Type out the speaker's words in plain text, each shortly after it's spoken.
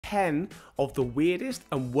10 of the weirdest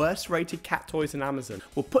and worst rated cat toys on Amazon.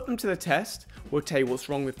 We'll put them to the test, we'll tell you what's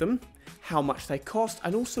wrong with them, how much they cost,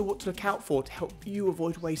 and also what to look out for to help you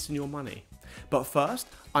avoid wasting your money. But first,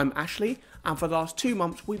 I'm Ashley, and for the last 2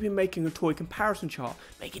 months we've been making a toy comparison chart,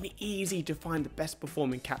 making it easy to find the best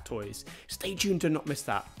performing cat toys. Stay tuned to not miss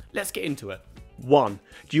that. Let's get into it. 1.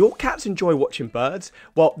 Do your cats enjoy watching birds?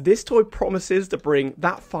 Well, this toy promises to bring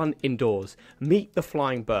that fun indoors. Meet the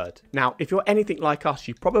flying bird. Now, if you're anything like us,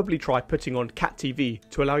 you probably try putting on cat TV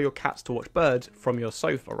to allow your cats to watch birds from your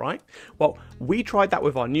sofa, right? Well, we tried that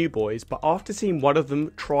with our new boys, but after seeing one of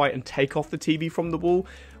them try and take off the TV from the wall,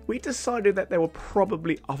 we decided that there were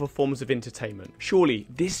probably other forms of entertainment. Surely,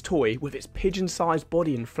 this toy, with its pigeon-sized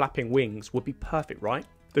body and flapping wings, would be perfect, right?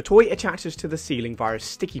 The toy attaches to the ceiling via a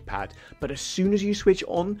sticky pad, but as soon as you switch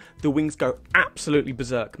on, the wings go absolutely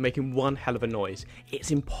berserk, making one hell of a noise.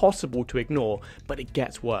 It's impossible to ignore, but it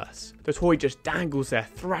gets worse. The toy just dangles there,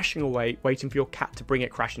 thrashing away, waiting for your cat to bring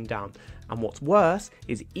it crashing down. And what's worse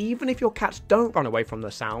is even if your cats don't run away from the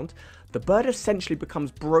sound, the bird essentially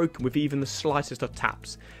becomes broken with even the slightest of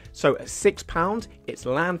taps. So at £6, it's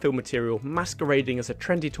landfill material masquerading as a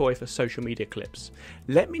trendy toy for social media clips.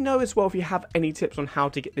 Let me know as well if you have any tips on how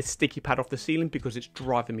to get this sticky pad off the ceiling because it's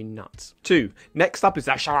driving me nuts. 2. Next up is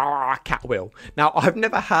that cat wheel. Now I've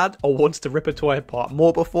never had or wanted to rip a toy apart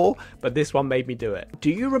more before, but this one made me do it.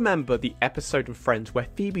 Do you remember the episode of Friends where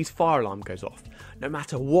Phoebe's fire alarm goes off? No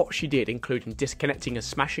matter what she did, including disconnecting and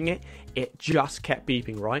smashing it, it just kept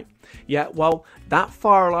beeping, right? Yeah, well, that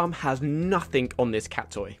fire alarm has nothing on this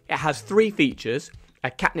cat toy. It has 3 features: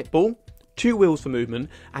 a catnip ball, 2 wheels for movement,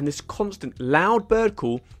 and this constant loud bird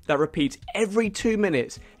call that repeats every 2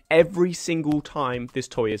 minutes every single time this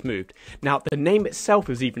toy is moved. Now, the name itself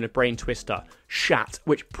is even a brain twister, Shat,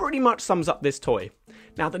 which pretty much sums up this toy.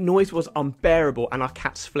 Now, the noise was unbearable and our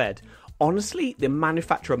cats fled. Honestly, the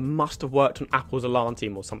manufacturer must have worked on Apple's alarm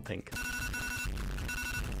team or something.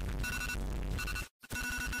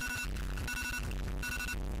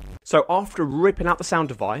 So after ripping out the sound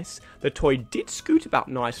device, the toy did scoot about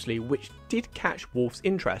nicely, which did catch Wolf's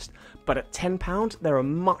interest, but at £10 there are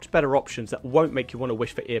much better options that won't make you want to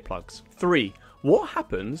wish for earplugs. 3. What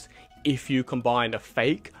happens if you combine a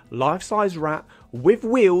fake, life-size rat with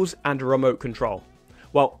wheels and a remote control?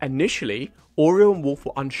 Well, initially, Oreo and Wolf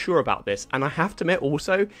were unsure about this, and I have to admit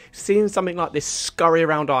also, seeing something like this scurry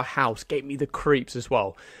around our house gave me the creeps as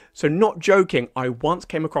well. So not joking, I once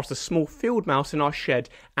came across a small field mouse in our shed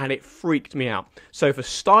and it freaked me out. So for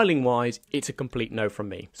styling wise, it's a complete no from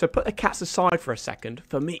me. So put the cats aside for a second,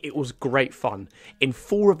 for me it was great fun. In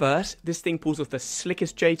full reverse, this thing pulls off the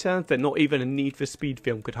slickest J-turns that not even a Need for Speed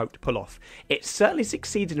film could hope to pull off. It certainly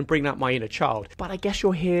succeeded in bringing out my inner child, but I guess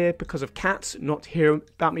you're here because of cats, not to hear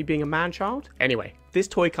about me being a man-child. Anyway, this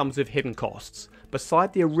toy comes with hidden costs.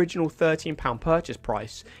 Beside the original £13 purchase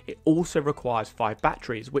price, it also requires 5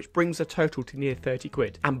 batteries, which brings the total to near 30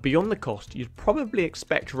 quid. And beyond the cost, you'd probably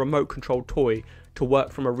expect a remote controlled toy to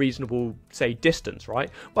work from a reasonable, say, distance,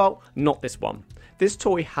 right? Well, not this one. This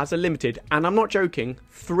toy has a limited, and I'm not joking,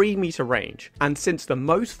 3-meter range. And since the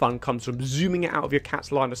most fun comes from zooming it out of your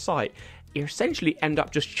cat's line of sight, you essentially end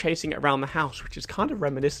up just chasing it around the house, which is kind of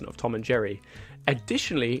reminiscent of Tom and Jerry.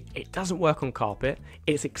 Additionally, it doesn't work on carpet,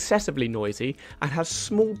 it's excessively noisy, and has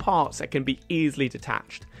small parts that can be easily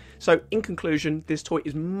detached. So in conclusion, this toy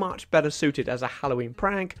is much better suited as a Halloween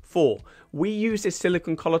prank. 4. We use this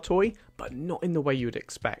silicone collar toy, but not in the way you would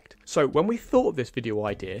expect. So when we thought of this video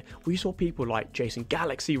idea, we saw people like Jason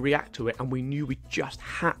Galaxy react to it, and we knew we just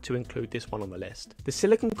had to include this one on the list. The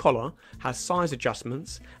silicone collar has size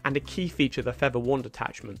adjustments and a key feature, the feather wand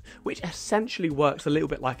attachment, which essentially works a little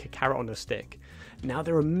bit like a carrot on a stick. Now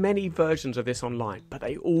there are many versions of this online, but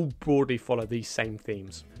they all broadly follow these same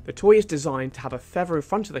themes. The toy is designed to have a feather in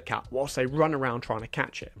front of the cat whilst they run around trying to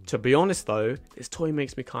catch it. To be honest though, this toy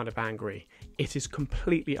makes me kind of angry. It is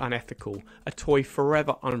completely unethical, a toy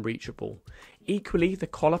forever unreachable. Equally, the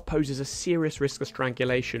collar poses a serious risk of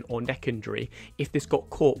strangulation or neck injury if this got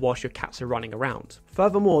caught whilst your cats are running around.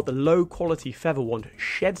 Furthermore, the low quality feather wand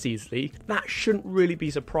sheds easily. That shouldn't really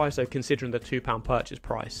be surprised though, considering the £2 purchase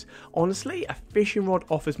price. Honestly, a fishing rod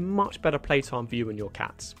offers much better playtime for you and your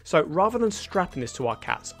cats. So rather than strapping this to our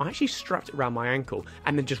cats, I actually strapped it around my ankle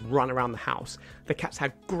and then just run around the house. The cats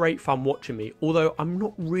had great fun watching me, although I'm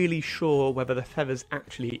not really sure whether the feathers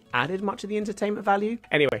actually added much of the entertainment value.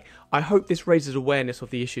 Anyway, I hope this raises awareness of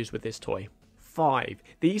the issues with this toy. 5.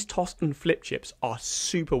 These toss and flip chips are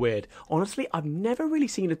super weird. Honestly, I've never really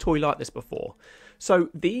seen a toy like this before. So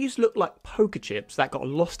these look like poker chips that got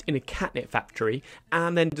lost in a catnip factory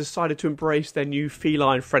and then decided to embrace their new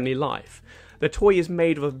feline friendly life. The toy is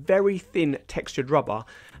made of a very thin textured rubber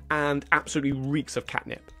and absolutely reeks of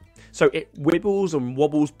catnip. So it wibbles and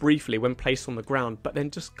wobbles briefly when placed on the ground, but then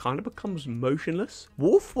just kind of becomes motionless.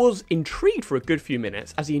 Wolf was intrigued for a good few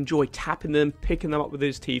minutes as he enjoyed tapping them, picking them up with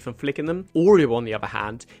his teeth and flicking them. Oreo, on the other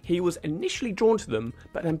hand, he was initially drawn to them,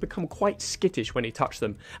 but then become quite skittish when he touched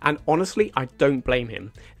them. And honestly, I don't blame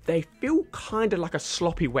him. They feel kind of like a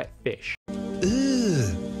sloppy wet fish.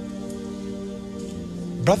 Ugh.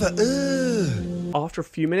 Brother, ugh. After a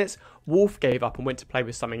few minutes, Wolf gave up and went to play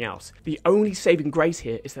with something else. The only saving grace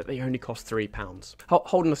here is that they only cost £3.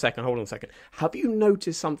 Hold on a second. Have you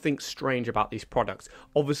noticed something strange about these products?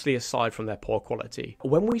 Obviously, aside from their poor quality.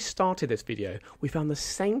 When we started this video, we found the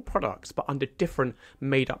same products but under different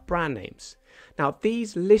made-up brand names. Now,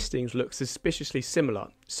 these listings look suspiciously similar,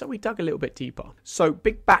 so we dug a little bit deeper. So,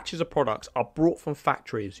 big batches of products are brought from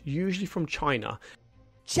factories, usually from China.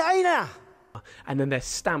 And then they're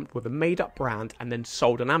stamped with a made-up brand and then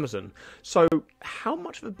sold on Amazon. So how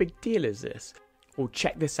much of a big deal is this? Well,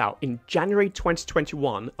 check this out. In January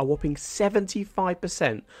 2021, a whopping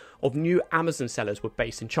 75% of new Amazon sellers were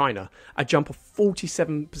based in China, a jump of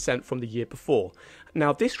 47% from the year before.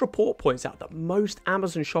 Now, this report points out that most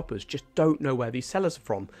Amazon shoppers just don't know where these sellers are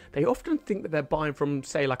from. They often think that they're buying from,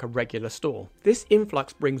 say, like a regular store. This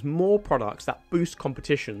influx brings more products that boost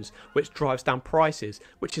competitions, which drives down prices,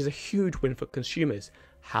 which is a huge win for consumers.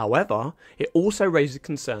 However, it also raises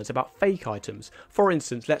concerns about fake items. For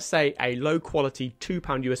instance, let's say a low quality £2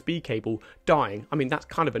 USB cable dying. I mean, that's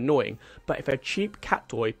kind of annoying, but if a cheap cat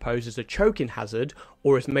toy poses a choking hazard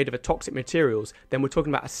or is made of toxic materials, then we're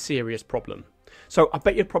talking about a serious problem. So I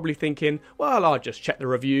bet you're probably thinking, well, I'll just check the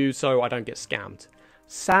reviews so I don't get scammed.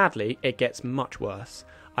 Sadly, it gets much worse.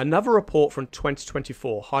 Another report from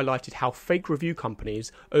 2024 highlighted how fake review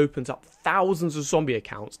companies opens up thousands of zombie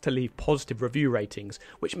accounts to leave positive review ratings,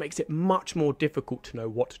 which makes it much more difficult to know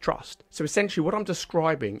what to trust. So essentially what I'm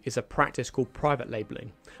describing is a practice called private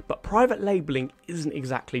labeling. But private labeling isn't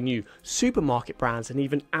exactly new. Supermarket brands and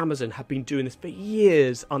even Amazon have been doing this for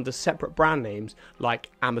years under separate brand names like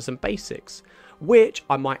Amazon Basics, which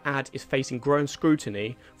I might add is facing growing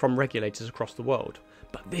scrutiny from regulators across the world.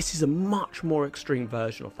 But this is a much more extreme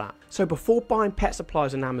version of that. So before buying pet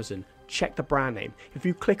supplies on Amazon, check the brand name. If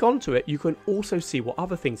you click onto it, you can also see what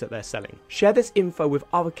other things that they're selling. Share this info with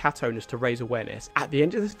other cat owners to raise awareness. At the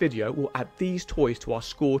end of this video, we'll add these toys to our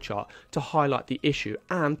score chart to highlight the issue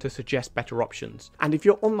and to suggest better options. And if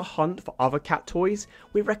you're on the hunt for other cat toys,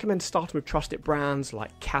 we recommend starting with trusted brands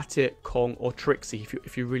like Cat It, Kong or Trixie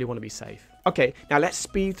if you really want to be safe. Okay, now let's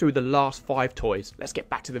speed through the last 5 toys. Let's get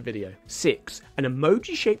back to the video. 6. An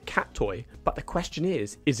emoji-shaped cat toy, but the question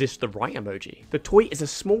is this the right emoji? The toy is a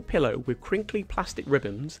small pillow with crinkly plastic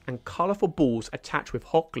ribbons and colourful balls attached with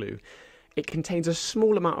hot glue. It contains a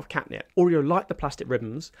small amount of catnip. Oreo liked the plastic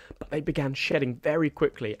ribbons, but they began shedding very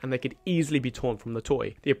quickly and they could easily be torn from the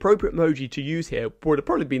toy. The appropriate emoji to use here would have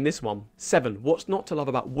probably been this one. 7. What's not to love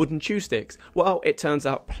about wooden chew sticks? Well, it turns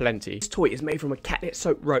out plenty. This toy is made from a catnip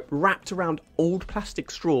soap rope wrapped around old plastic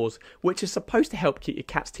straws, which is supposed to help keep your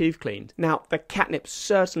cat's teeth cleaned. Now, the catnip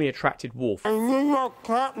certainly attracted Wolf. I need more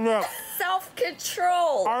catnip.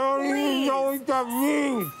 Self-control. I don't even know what that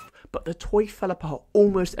means. But the toy fell apart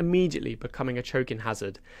almost immediately, becoming a choking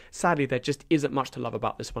hazard. Sadly, there just isn't much to love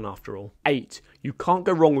about this one after all. 8. You can't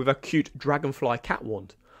go wrong with a cute dragonfly cat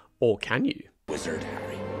wand. Or can you? Wizard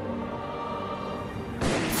Harry.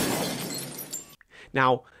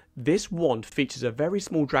 Now, this wand features a very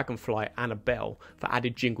small dragonfly and a bell for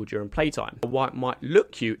added jingle during playtime. While it might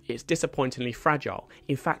look cute, it's disappointingly fragile.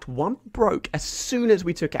 In fact, one broke as soon as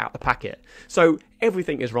we took it out the packet. So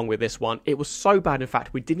everything is wrong with this one. It was so bad, in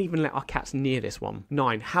fact, we didn't even let our cats near this one.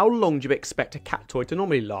 9. How long do you expect a cat toy to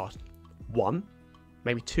normally last? 1?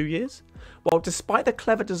 Maybe 2 years? Well, despite the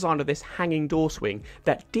clever design of this hanging door swing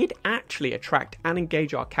that did actually attract and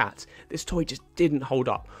engage our cats, this toy just didn't hold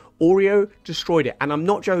up. Oreo destroyed it, and I'm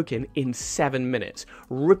not joking, in 7 minutes,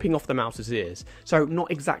 ripping off the mouse's ears. So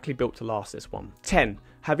not exactly built to last, this one. 10.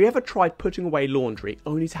 Have you ever tried putting away laundry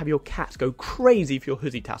only to have your cats go crazy for your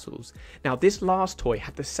hoodie tassels? Now, this last toy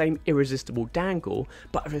had the same irresistible dangle,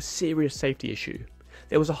 but of a serious safety issue.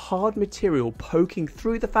 There was a hard material poking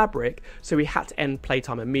through the fabric, so we had to end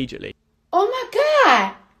playtime immediately. Oh my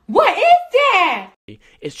god! What is that?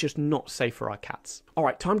 It's just not safe for our cats.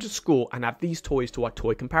 Alright, time to score and add these toys to our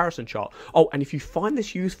toy comparison chart. Oh, and if you find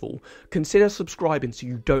this useful, consider subscribing so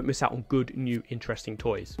you don't miss out on good, new, interesting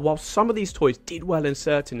toys. While some of these toys did well in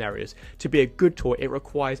certain areas, to be a good toy, it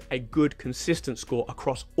requires a good, consistent score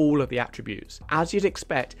across all of the attributes. As you'd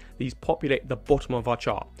expect, these populate the bottom of our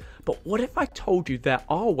chart. But what if I told you there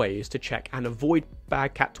are ways to check and avoid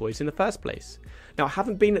bad cat toys in the first place? Now,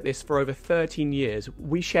 having been at this for over 13 years,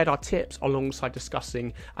 we shared our tips alongside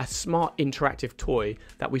discussing a smart interactive toy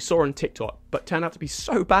that we saw on TikTok, but turned out to be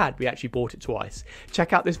so bad we actually bought it twice.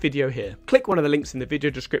 Check out this video here. Click one of the links in the video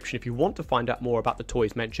description if you want to find out more about the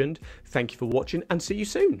toys mentioned. Thank you for watching and see you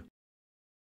soon.